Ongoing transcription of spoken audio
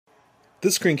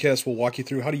This screencast will walk you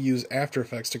through how to use After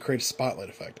Effects to create a spotlight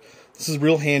effect. This is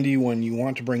real handy when you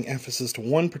want to bring emphasis to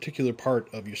one particular part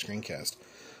of your screencast.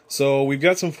 So we've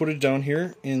got some footage down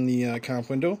here in the comp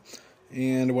window,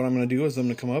 and what I'm going to do is I'm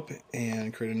going to come up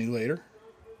and create a new layer,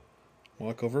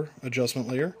 walk over, adjustment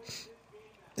layer,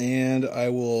 and I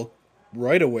will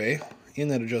right away in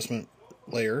that adjustment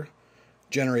layer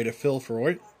generate a fill for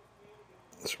it.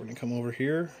 So we're going to come over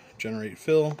here, generate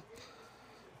fill,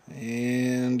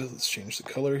 and let's change the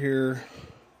color here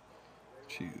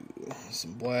to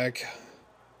some black,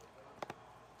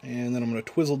 and then I'm going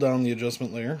to twizzle down the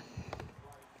adjustment layer,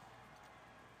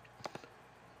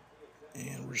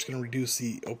 and we're just going to reduce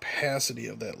the opacity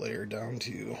of that layer down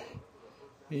to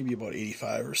maybe about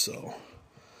 85 or so.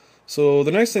 So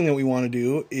the next thing that we want to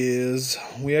do is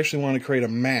we actually want to create a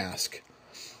mask.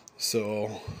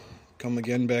 So come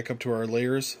again back up to our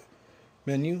layers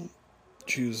menu,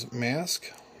 choose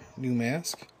mask, new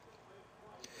mask,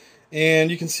 and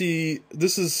you can see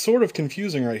this is sort of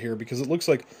confusing right here because it looks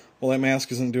like, well, that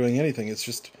mask isn't doing anything. It's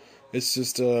just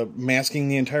masking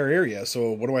the entire area.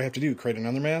 So what do I have to do? Create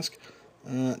another mask?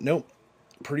 Nope.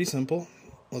 Pretty simple.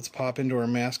 Let's pop into our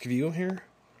mask view here,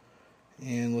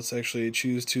 and let's actually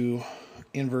choose to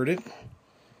invert it,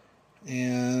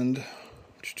 and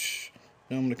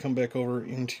now I'm going to come back over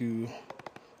into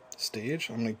stage.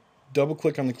 I'm going to double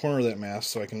click on the corner of that mask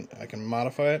so I can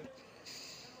modify it,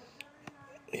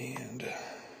 and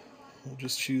we'll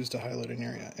just choose to highlight an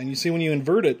area. And you see when you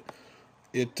invert it,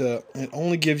 it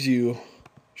only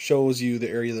shows you the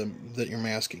area that you're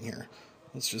masking here.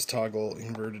 Let's just toggle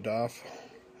inverted off.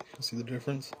 You can see the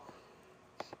difference.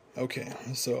 Okay,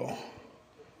 so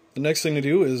the next thing to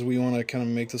do is we want to kind of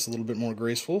make this a little bit more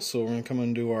graceful. So we're going to come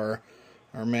into our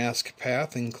mask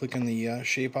path and click on the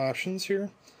shape options here.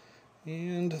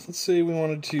 And let's say we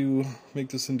wanted to make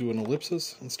this into an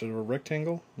ellipsis instead of a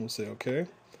rectangle. We'll say OK.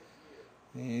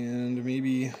 And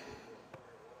maybe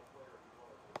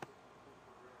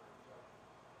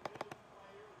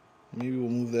we'll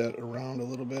move that around a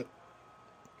little bit.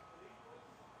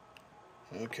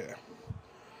 Okay.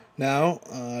 Now,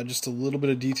 just a little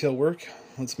bit of detail work.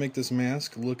 Let's make this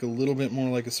mask look a little bit more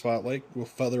like a spotlight. We'll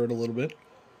feather it a little bit.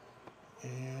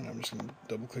 And I'm just going to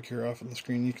double click here off on the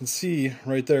screen. You can see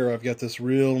right there I've got this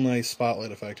real nice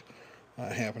spotlight effect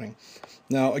happening.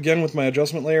 Now again, with my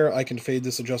adjustment layer, I can fade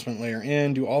this adjustment layer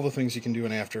in, do all the things you can do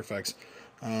in After Effects.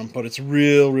 But it's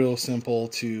real simple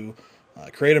to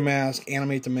create a mask,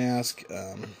 animate the mask,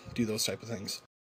 do those type of things.